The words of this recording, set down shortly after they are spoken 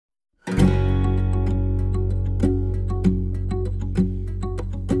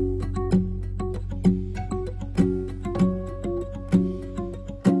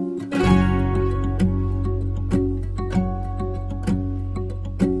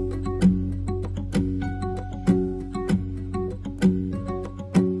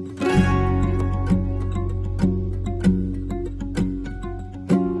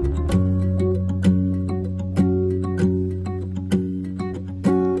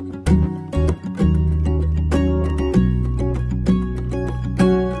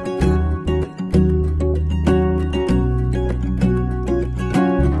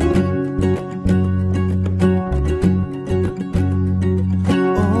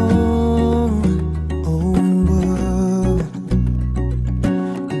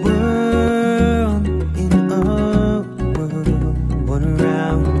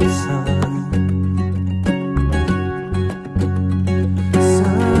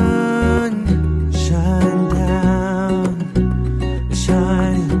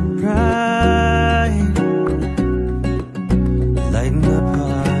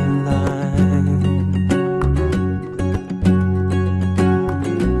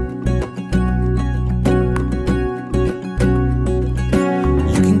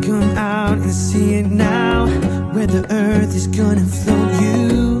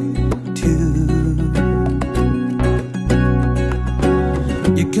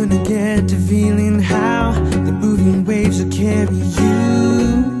You're gonna get to feeling how the moving waves will carry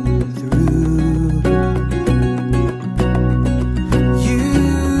you through. You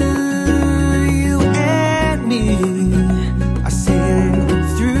and me are sailing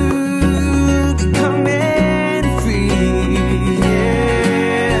through, becoming free.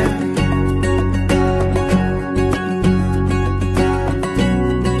 Yeah.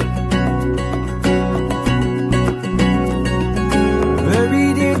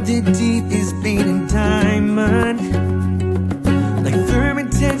 Buried in the deepest bleeding diamond, like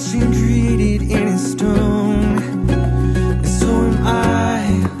fermentation created in a stone. And so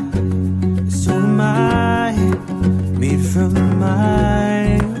am I, made from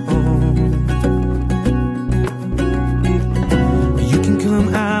my own. You can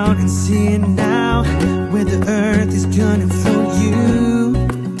come out and see it now, where the earth is gonna